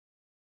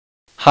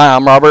Hi,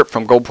 I'm Robert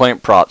from Gold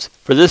Point Props.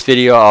 For this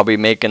video, I'll be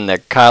making the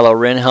Kylo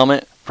Ren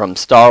helmet from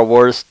Star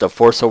Wars The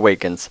Force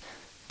Awakens.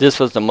 This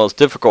was the most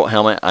difficult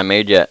helmet I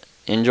made yet.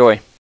 Enjoy!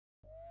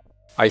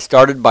 I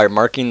started by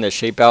marking the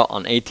shape out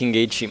on 18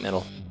 gauge sheet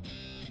metal.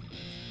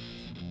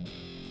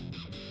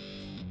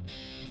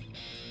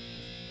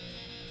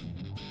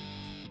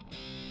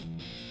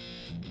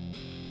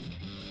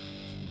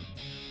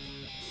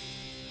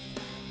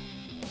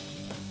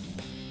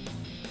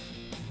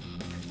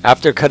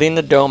 After cutting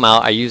the dome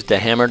out, I used a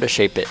hammer to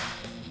shape it.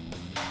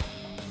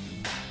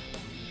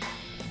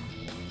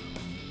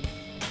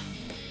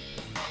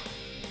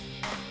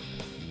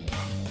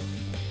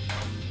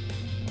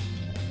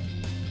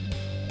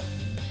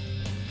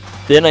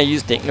 Then I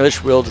used the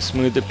English wheel to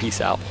smooth the piece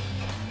out.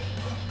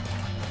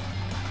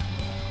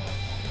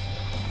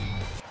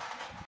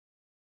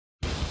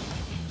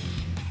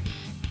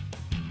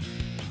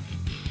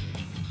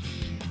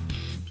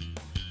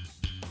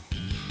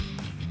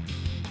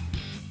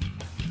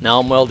 Now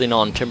I'm welding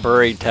on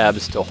temporary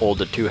tabs to hold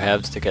the two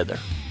halves together.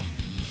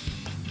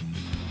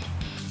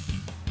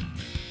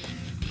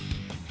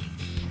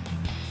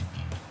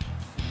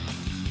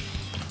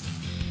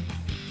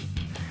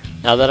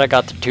 Now that I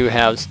got the two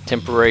halves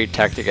temporarily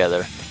tacked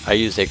together, I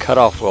used a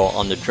cutoff wheel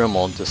on the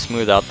Dremel to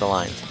smooth out the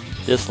lines.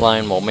 This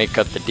line will make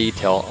up the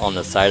detail on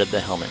the side of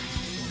the helmet.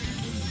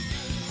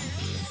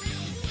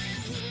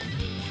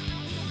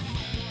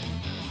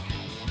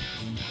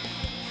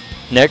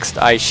 Next,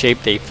 I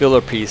shaped a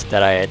filler piece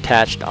that I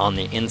attached on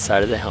the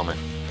inside of the helmet.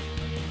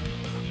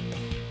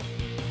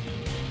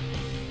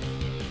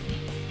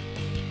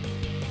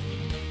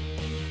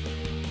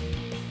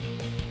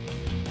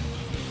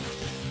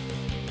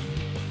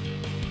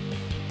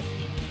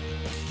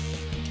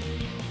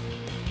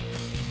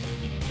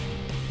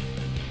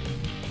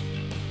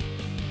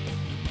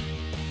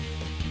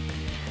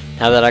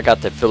 Now that I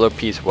got the filler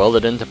piece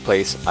welded into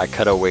place, I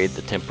cut away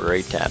the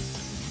temporary tab.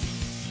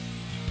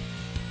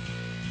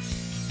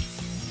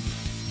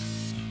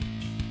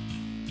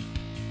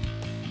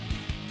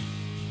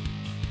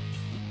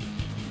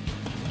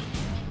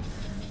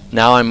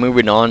 Now I'm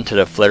moving on to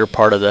the flare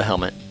part of the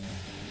helmet.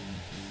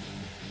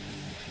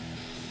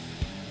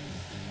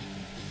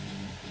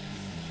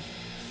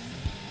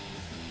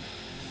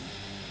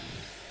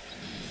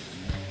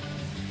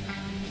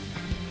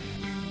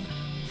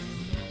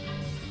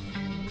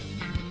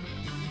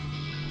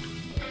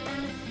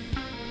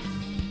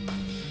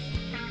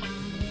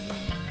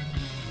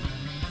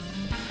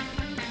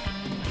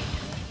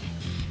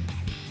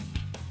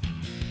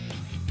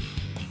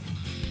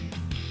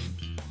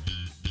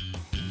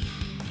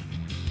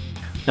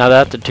 Now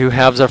that the two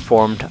halves are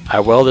formed, I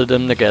welded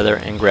them together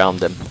and ground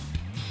them.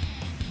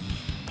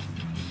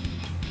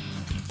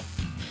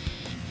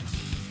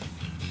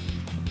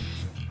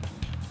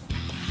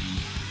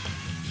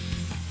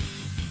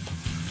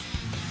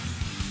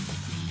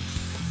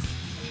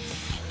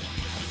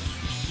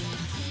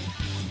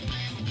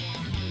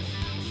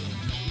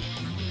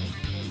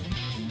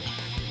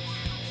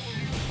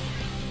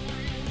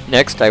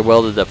 Next, I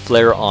welded the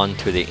flare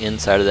onto the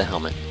inside of the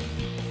helmet.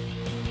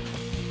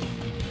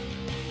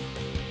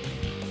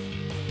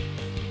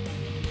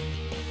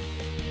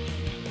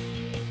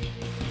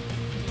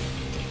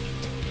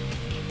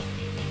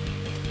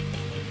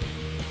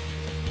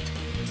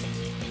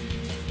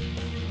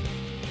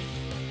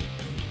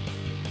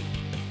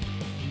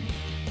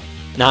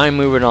 Now I'm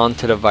moving on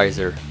to the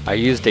visor. I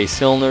used a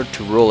cylinder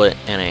to roll it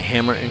and a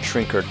hammer and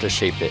shrinker to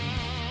shape it.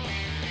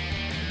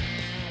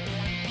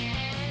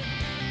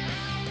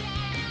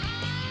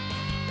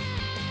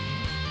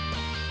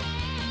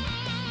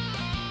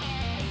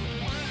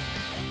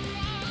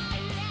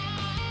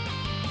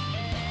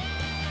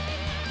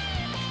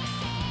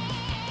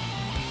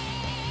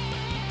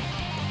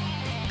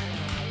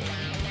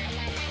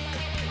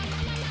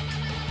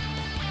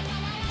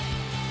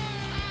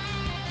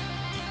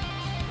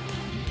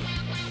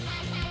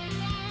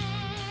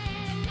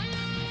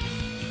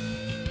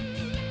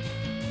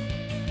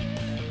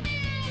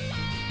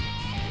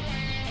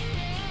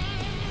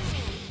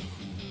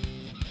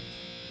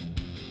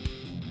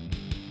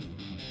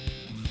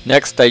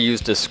 Next, I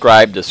used a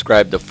scribe to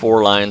scribe the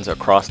 4 lines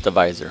across the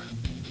visor.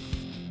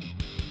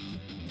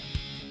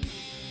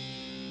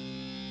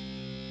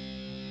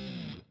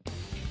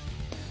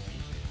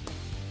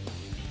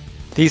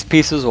 These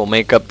pieces will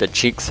make up the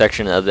cheek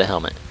section of the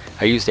helmet.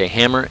 I used a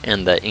hammer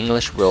and the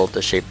English wheel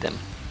to shape them.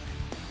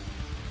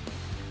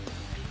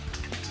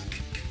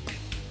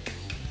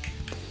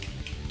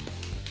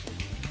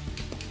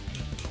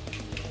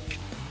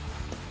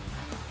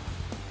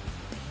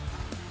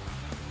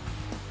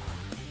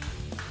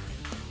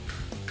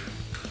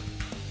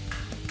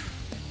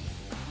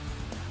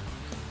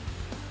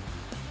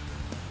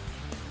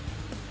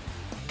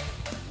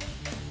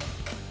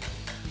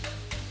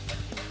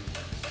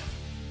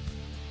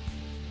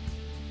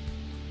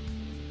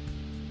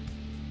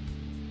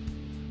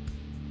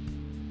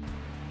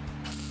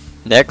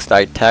 Next,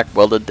 I tack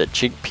welded the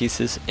cheek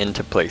pieces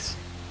into place.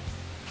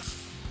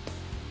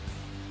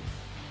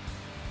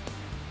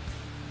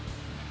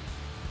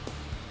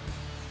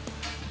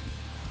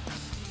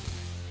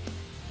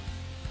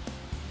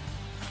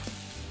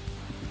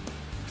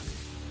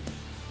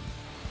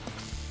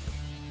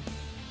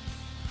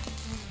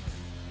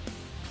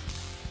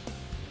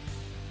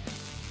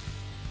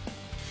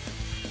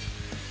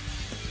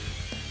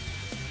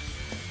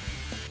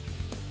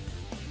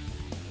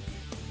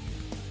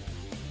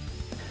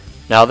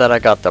 Now that I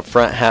got the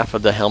front half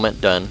of the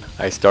helmet done,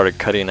 I started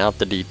cutting out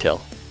the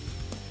detail.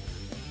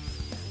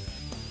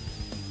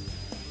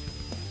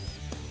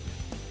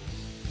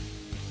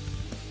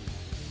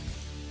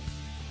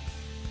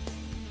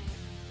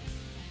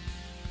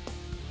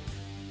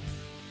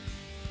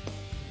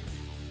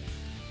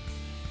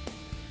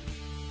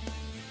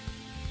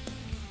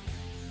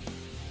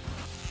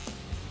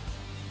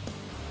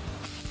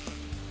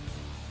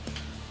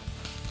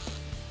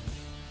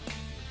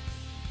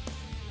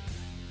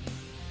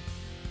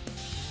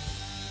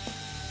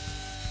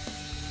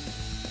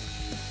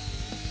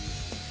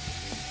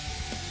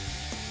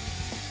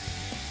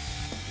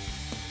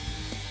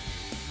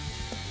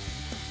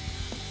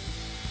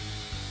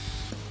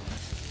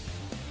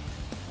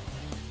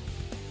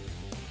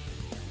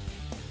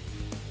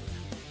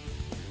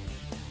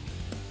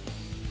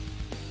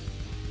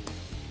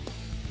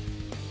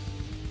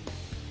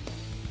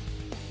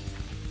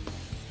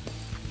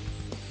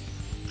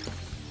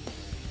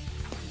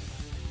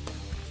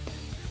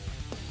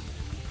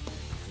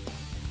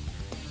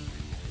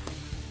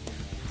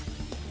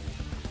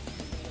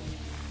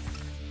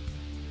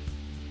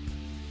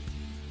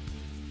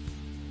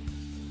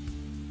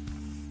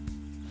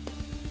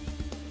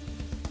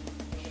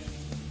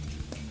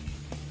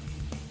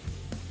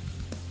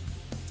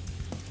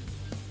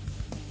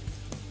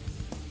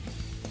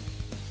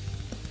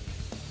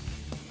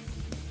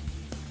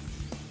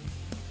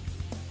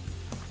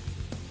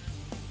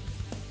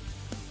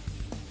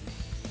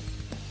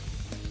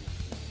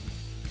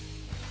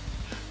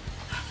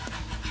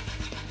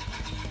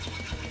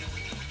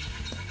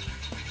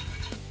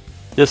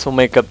 This will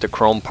make up the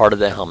chrome part of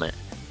the helmet.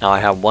 Now I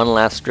have one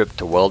last strip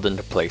to weld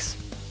into place.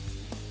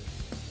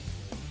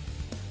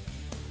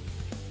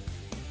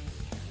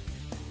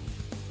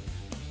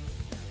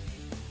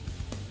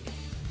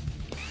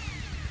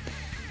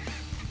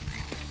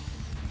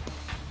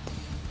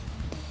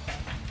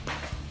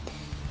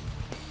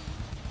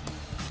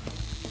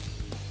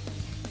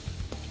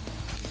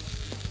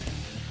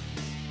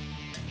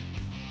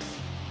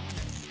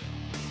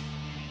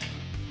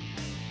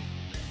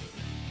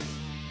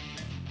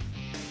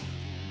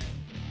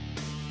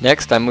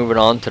 Next, I'm moving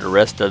on to the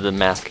rest of the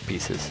mask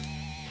pieces.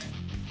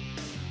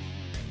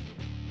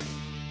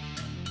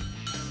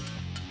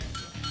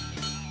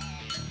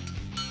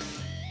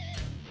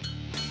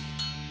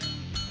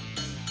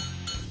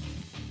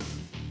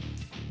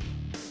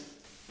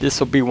 This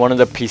will be one of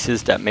the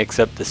pieces that makes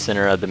up the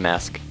center of the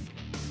mask.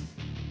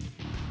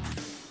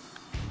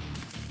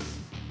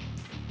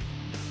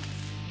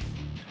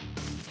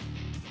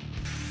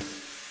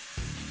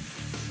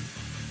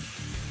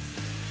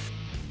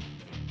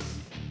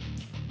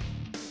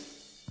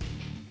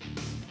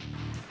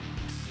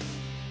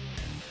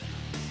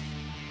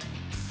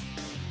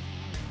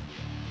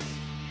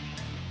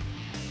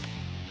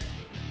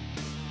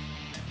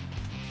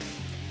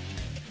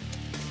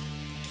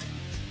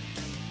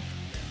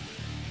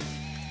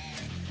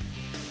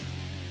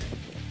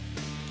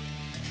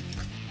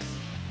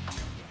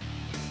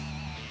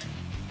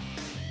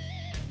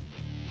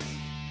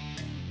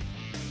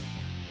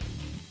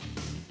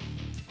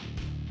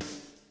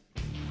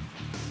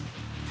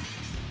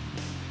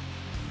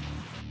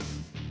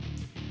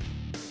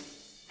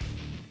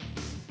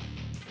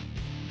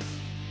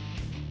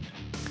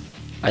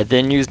 I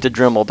then used the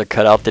Dremel to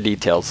cut out the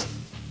details.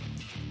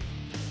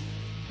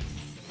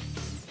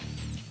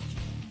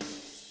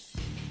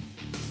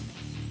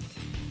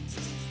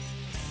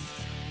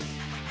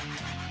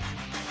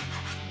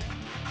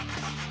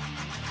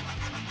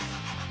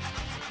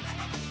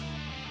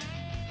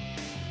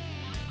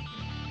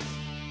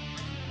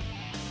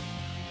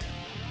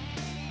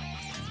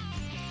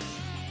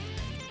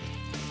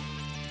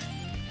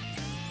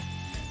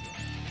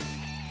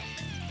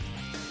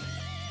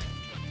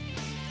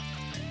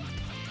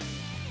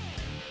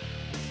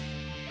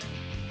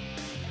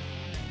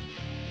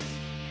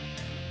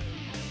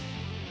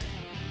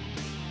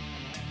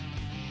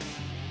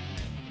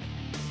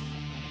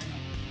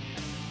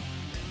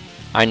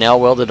 I now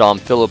welded on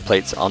filler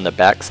plates on the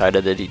back side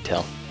of the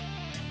detail.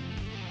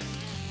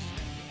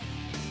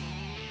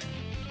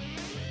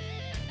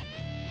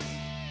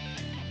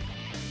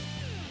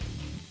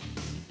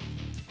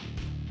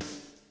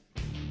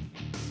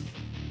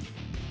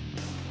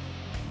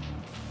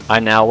 I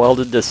now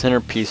welded the center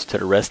piece to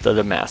the rest of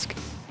the mask.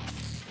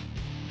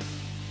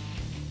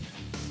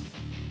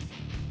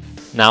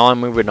 Now I'm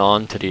moving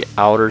on to the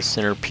outer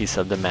center piece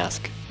of the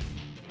mask.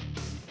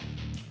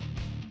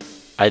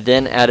 I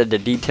then added the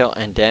detail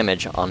and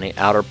damage on the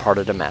outer part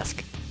of the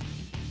mask.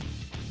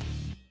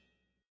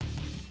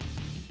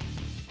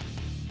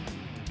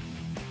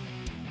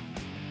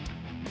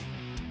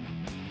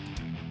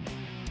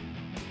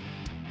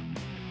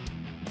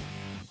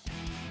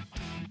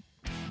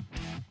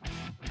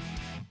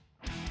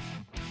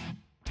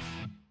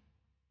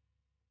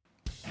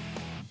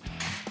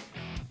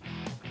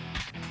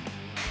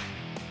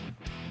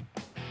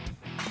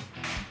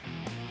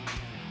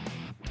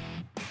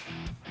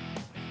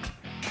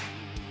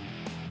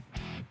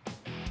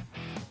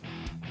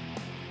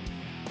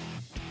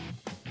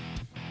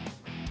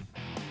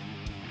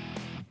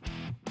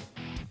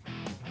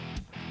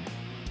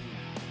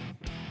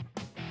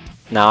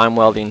 Now I'm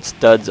welding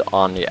studs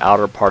on the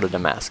outer part of the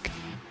mask.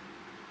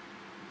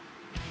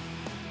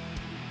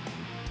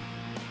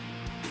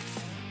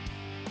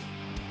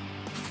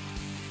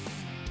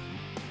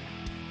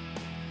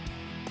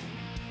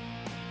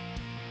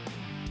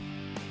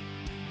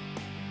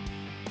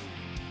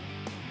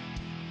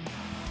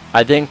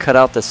 I then cut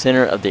out the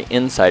center of the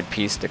inside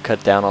piece to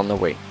cut down on the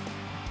weight.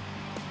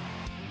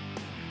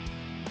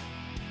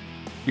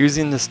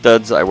 Using the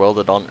studs I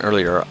welded on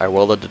earlier, I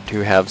welded the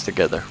two halves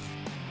together.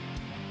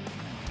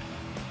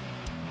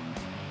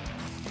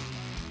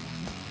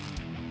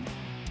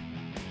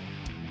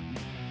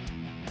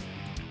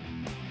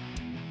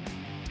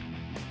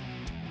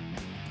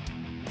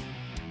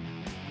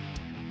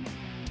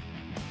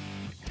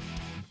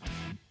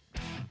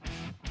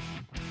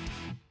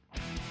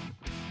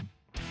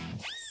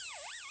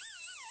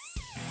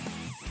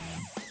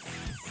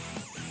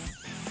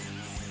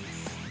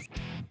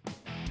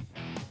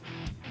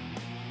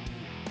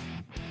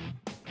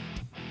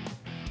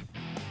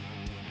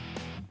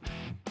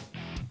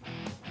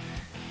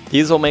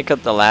 These will make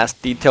up the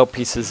last detail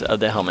pieces of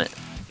the helmet.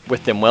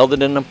 With them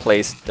welded into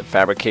place, the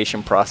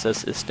fabrication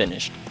process is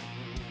finished.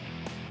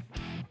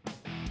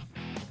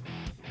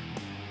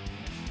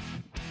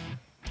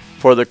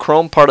 For the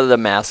chrome part of the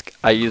mask,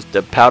 I used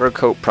the powder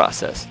coat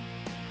process.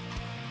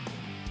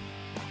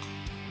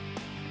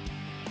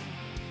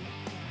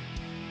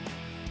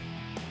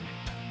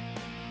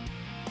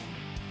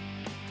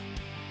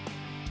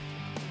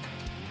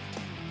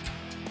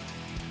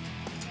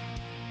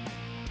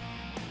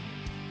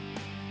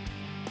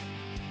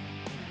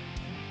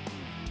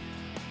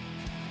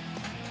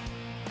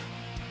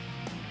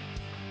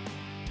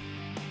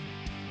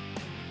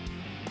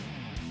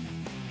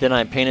 Then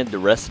I painted the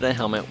rest of the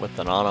helmet with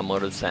an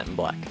automotive satin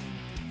black.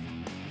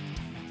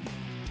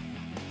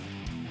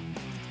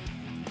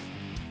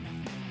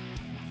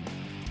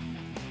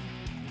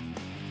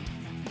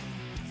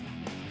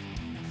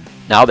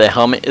 Now the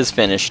helmet is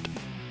finished.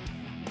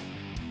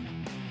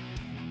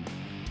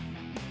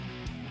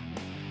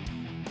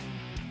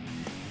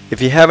 If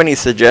you have any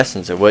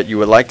suggestions of what you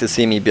would like to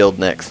see me build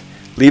next,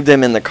 leave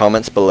them in the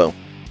comments below.